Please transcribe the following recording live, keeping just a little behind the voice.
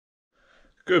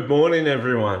Good morning,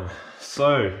 everyone.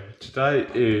 So today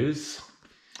is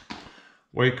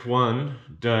week 1,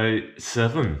 day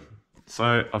 7.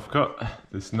 So I've got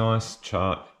this nice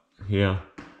chart here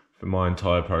for my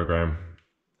entire program,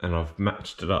 and I've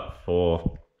matched it up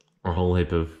for a whole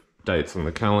heap of dates on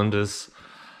the calendars.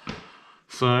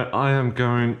 So I am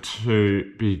going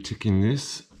to be ticking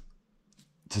this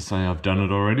to say I've done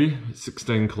it already.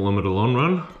 16-kilometer long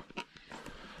run.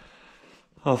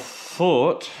 I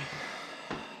thought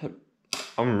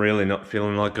I'm really not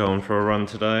feeling like going for a run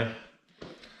today.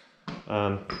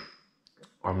 I'm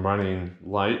running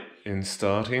late in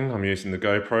starting. I'm using the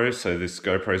GoPro, so this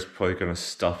GoPro is probably going to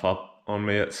stuff up on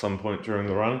me at some point during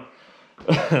the run.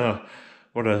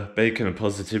 What a beacon of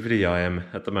positivity I am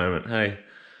at the moment, hey.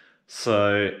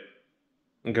 So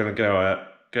I'm going to go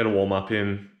out, get a warm up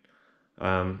in.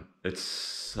 I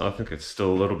think it's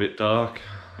still a little bit dark.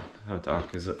 How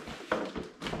dark is it?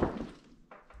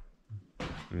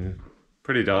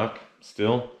 Pretty dark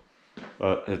still,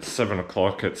 but it's 7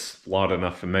 o'clock. It's light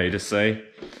enough for me to see.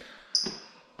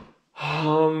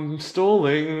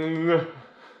 Stalling.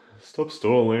 Stop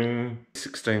stalling.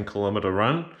 16-kilometer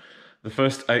run. The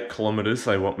first 8 kilometers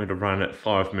they want me to run at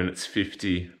 5 minutes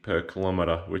 50 per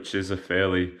kilometer, which is a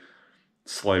fairly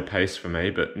slow pace for me,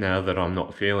 but now that I'm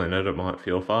not feeling it, it might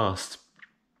feel fast.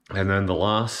 And then the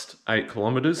last 8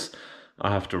 kilometers I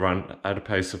have to run at a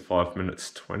pace of 5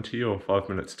 minutes 20 or 5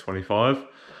 minutes 25.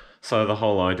 So the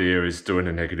whole idea is doing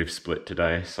a negative split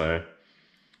today. So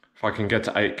if I can get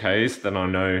to 8Ks, then I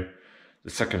know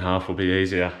the second half will be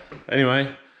easier.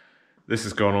 Anyway, this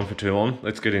has gone on for too long.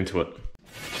 Let's get into it.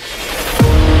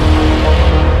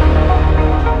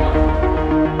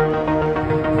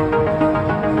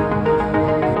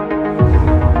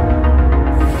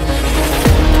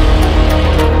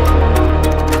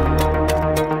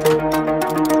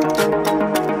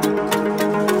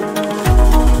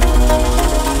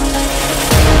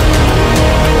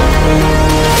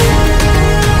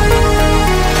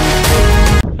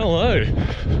 Hello,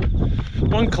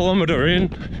 1 kilometer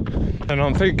in, and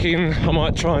I'm thinking I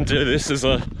might try and do this as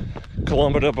a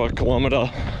kilometer by kilometer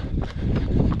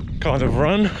kind of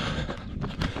run.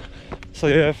 So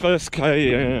yeah, first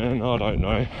K in, I don't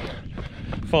know,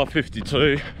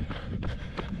 5:52.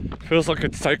 Feels like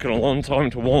it's taken a long time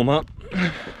to warm up.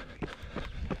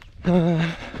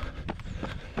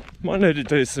 Might need to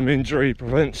do some injury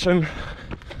prevention.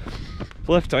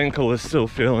 Left ankle is still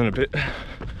feeling a bit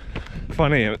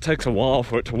funny, and it takes a while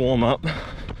for it to warm up,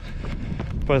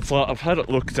 but it's like I've had it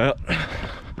looked at.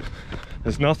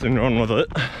 There's nothing wrong with it,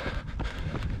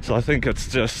 so I think it's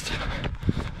just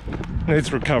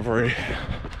needs recovery.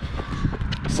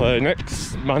 So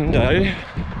next Monday,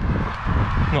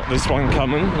 not this one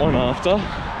coming, one after,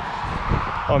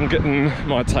 I'm getting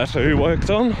my tattoo worked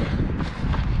on,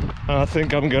 and I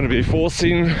think I'm going to be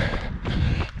forcing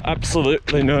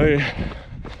absolutely no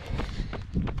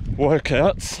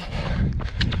workouts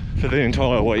for the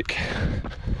entire week,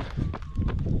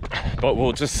 but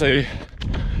we'll just see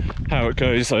how it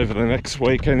goes over the next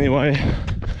week anyway.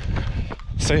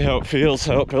 See how it feels,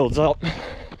 how it builds up.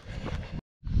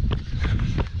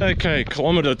 Okay,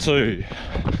 kilometer 2,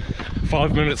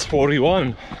 5 minutes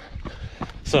 41.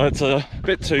 So it's a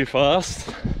bit too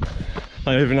fast.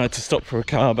 I even had to stop for a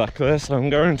car back there, so I'm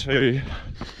going to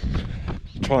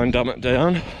try and dumb it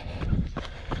down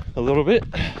a little bit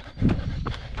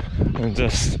and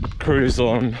just cruise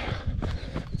on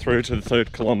through to the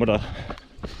 3rd kilometer.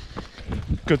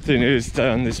 Good thing is,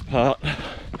 down this part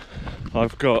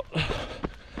I've got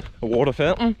a water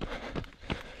fountain,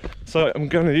 so I'm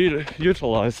going to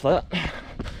utilise that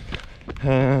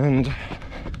and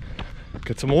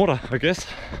get some water, I guess.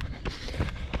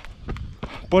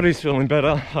 Body's feeling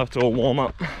better after a warm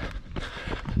up.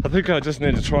 I think I just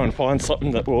need to try and find something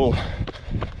that will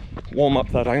warm up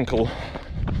that ankle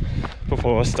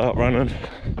before I start running.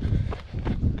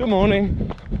 Good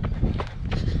morning.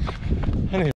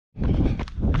 Anyway,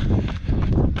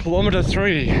 kilometer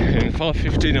 3 in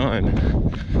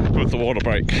 5:59 with the water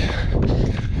break.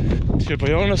 To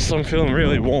be honest, I'm feeling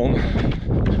really warm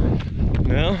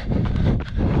now.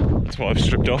 That's why I've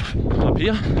stripped off up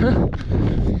here.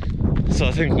 So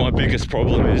I think my biggest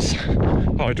problem is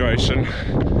hydration.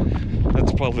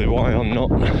 That's probably why I'm not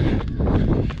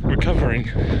recovering.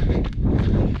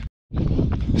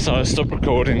 So I stopped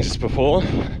recording just before,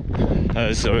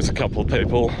 as there was a couple of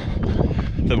people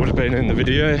that would have been in the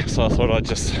video, so I thought I'd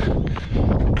just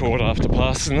record after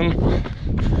passing them.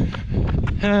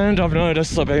 And I've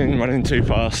noticed I've been running too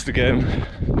fast again.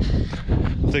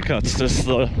 I think that's just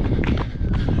the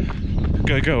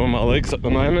go on my legs at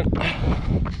the moment.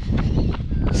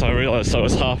 So I realised I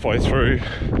was halfway through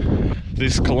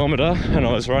this kilometre and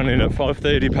I was running at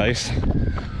 5:30 pace.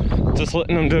 Just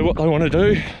letting them do what they want to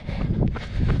do.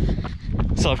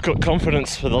 So I've got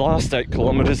confidence for the last 8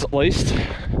 kilometres at least,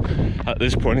 at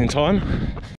this point in time.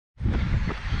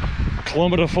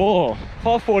 Kilometre 4,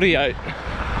 5:48.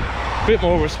 A bit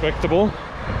more respectable.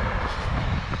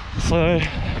 So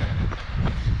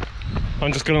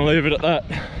I'm just going to leave it at that.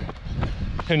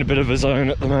 In a bit of a zone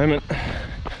at the moment.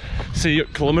 See you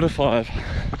at kilometre 5.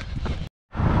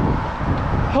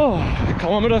 Oh,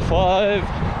 kilometre 5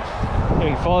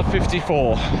 in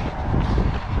 5:54.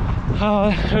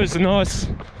 There was a nice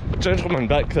gentleman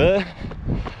back there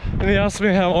and he asked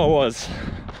me how I was.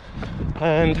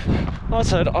 And I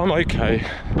said, I'm okay.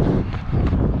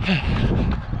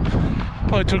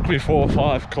 Probably took me 4 or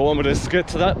 5 kilometres to get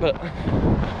to that, but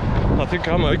I think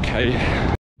I'm okay.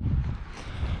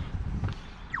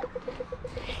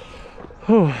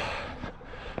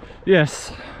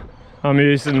 Yes, I'm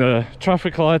using the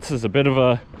traffic lights as a bit of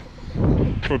a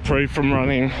reprieve from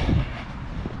running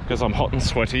because I'm hot and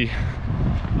sweaty.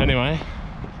 Anyway,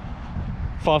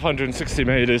 560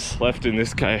 metres left in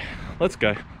this K. Let's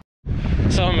go.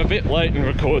 So I'm a bit late in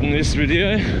recording this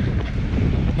video.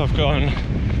 I've gone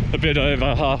a bit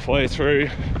over halfway through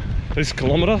this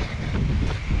kilometre.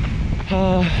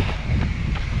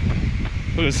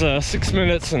 It was 6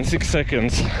 minutes and 6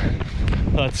 seconds.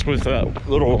 That's with that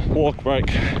little walk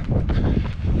break.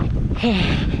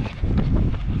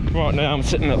 Right now I'm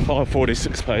sitting at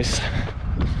 5:46 pace,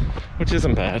 which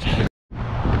isn't bad.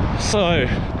 So,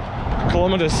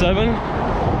 kilometre 7,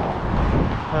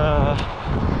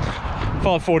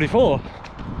 5:44.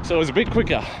 So it was a bit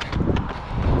quicker.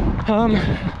 I'm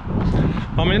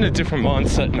in a different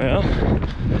mindset now.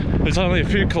 There's only a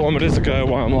few kilometres ago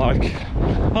where I'm like,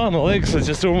 oh, my legs are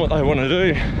just doing what they want to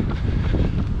do.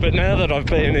 But now that I've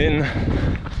been in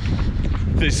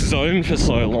this zone for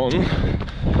so long,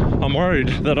 I'm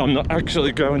worried that I'm not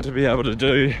actually going to be able to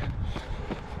do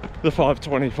the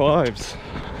 5:25s.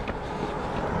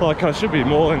 Like, I should be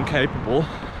more than capable,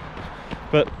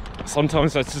 but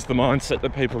sometimes that's just the mindset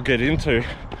that people get into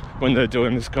when they're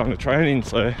doing this kind of training.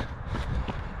 So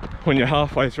when you're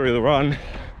halfway through the run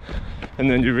and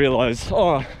then you realise,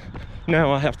 oh,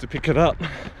 now I have to pick it up,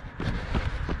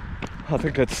 I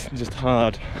think it's just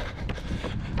hard.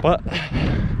 But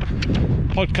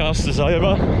podcast is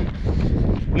over.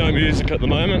 No music at the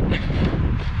moment.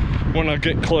 When I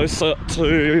get closer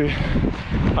to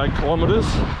 8 kilometres,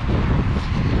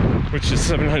 which is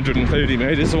 730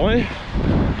 metres away,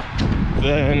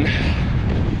 then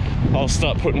I'll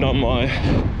start putting on my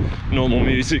normal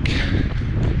music.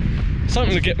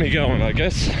 Something to get me going, I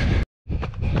guess.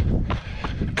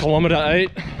 Kilometre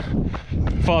 8,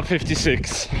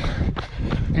 5:56.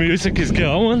 Music is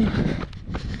going,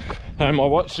 and my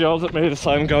watch yells at me to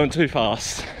say I'm going too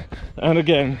fast. And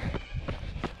again,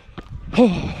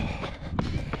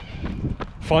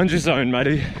 find your zone,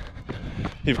 matey.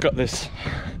 You've got this.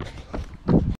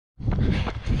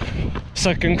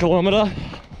 Second kilometre,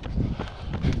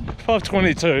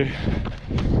 5:22.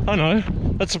 I know,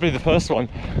 that should be the first one.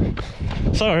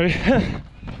 Sorry.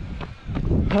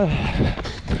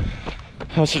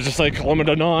 I should just say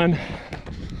kilometre 9.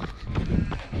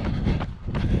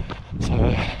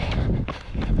 So,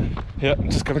 yeah, I'm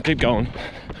just gonna keep going.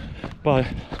 Bye.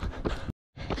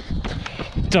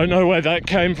 Don't know where that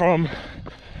came from.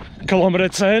 Kilometre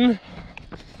 10.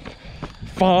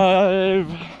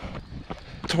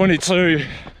 5:22.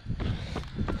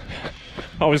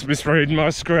 I was misreading my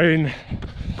screen.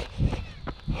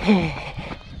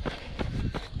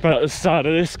 But at the start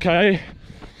of this K,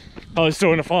 I was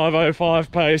doing a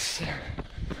 5:05 pace.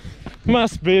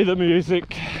 Must be the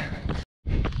music.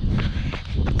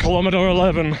 Kilometre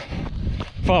 11,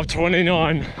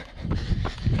 5:29.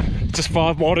 Just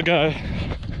 5 more to go.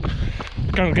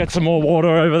 Gonna get some more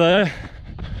water over there,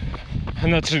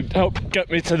 and that should help get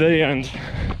me to the end.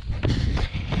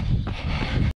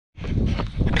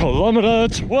 Kilometre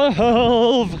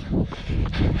 12.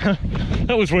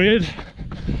 That was weird.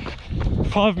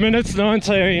 5 minutes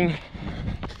 19.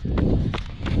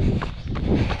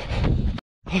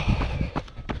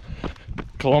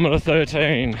 Kilometre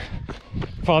 13,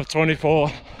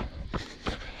 5:24.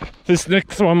 This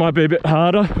next one might be a bit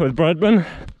harder with Bradman.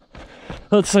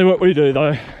 Let's see what we do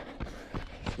though.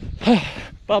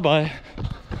 Bye bye.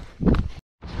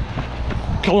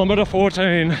 Kilometre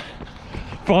 14,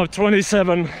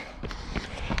 5:27.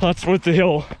 That's with the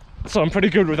hill, so I'm pretty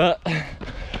good with that.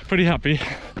 Pretty happy.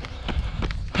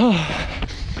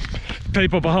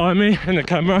 People behind me in the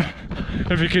camera,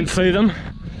 if you can see them,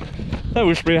 they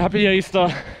wish me a happy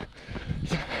Easter.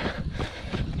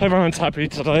 Everyone's happy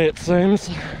today, it seems.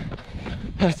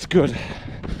 That's good.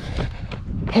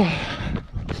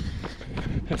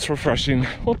 It's refreshing.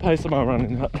 What pace am I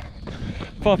running at?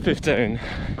 5:15.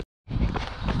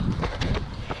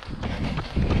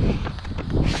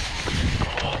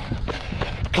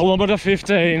 Kilometre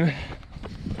 15.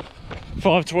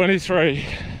 5:23.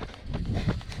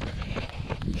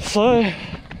 So,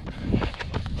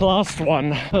 last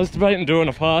one. I was debating doing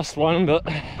a fast one, but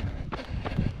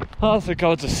I think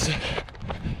I'll just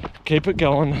keep it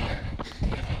going.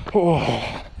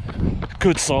 Oh,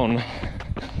 good song.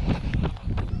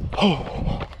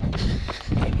 Oh.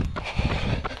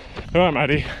 Alright,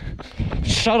 matey.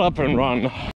 Shut up and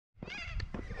run.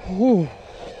 Oh.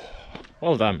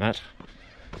 Well done, Matt.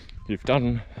 You've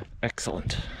done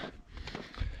excellent.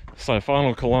 So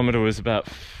final kilometre was about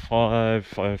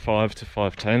 5:05 to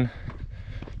 5:10.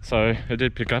 So it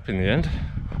did pick up in the end,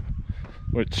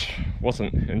 which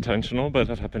wasn't intentional, but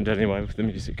it happened anyway with the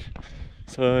music.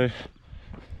 So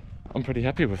I'm pretty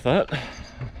happy with that.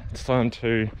 It's time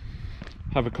to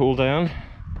have a cool down,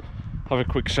 have a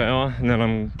quick shower, and then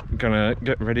I'm gonna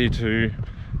get ready to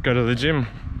go to the gym.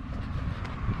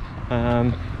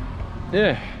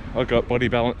 Yeah, I got body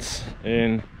balance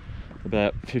in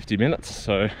about 50 minutes,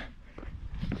 so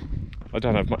I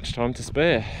don't have much time to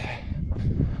spare.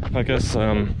 I guess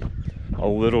a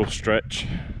little stretch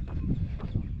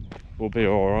will be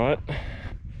alright.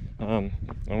 I'm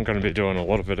going to be doing a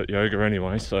lot of it at yoga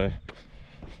anyway, so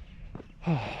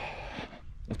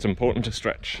it's important to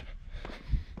stretch.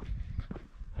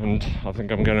 And I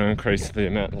think I'm going to increase the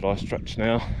amount that I stretch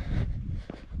now.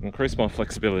 Increase my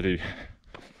flexibility.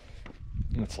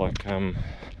 It's like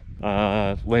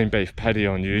Lean Beef Patty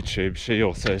on YouTube. She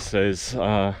also says,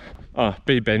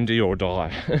 be bendy or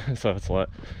die. So it's like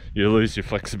you lose your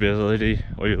flexibility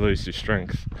or you lose your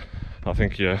strength. I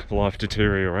think your life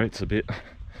deteriorates a bit.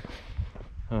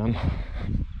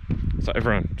 So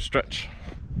everyone, stretch.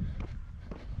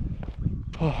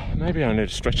 Oh, maybe I need a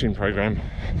stretching program.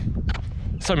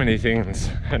 So many things.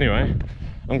 Anyway,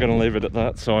 I'm going to leave it at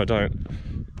that so I don't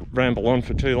ramble on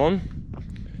for too long.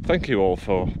 Thank you all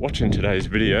for watching today's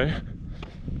video,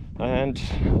 and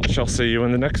I shall see you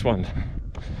in the next one.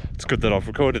 It's good that I've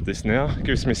recorded this now. It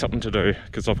gives me something to do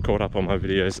because I've caught up on my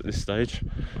videos at this stage.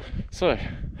 So,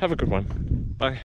 have a good one. Bye.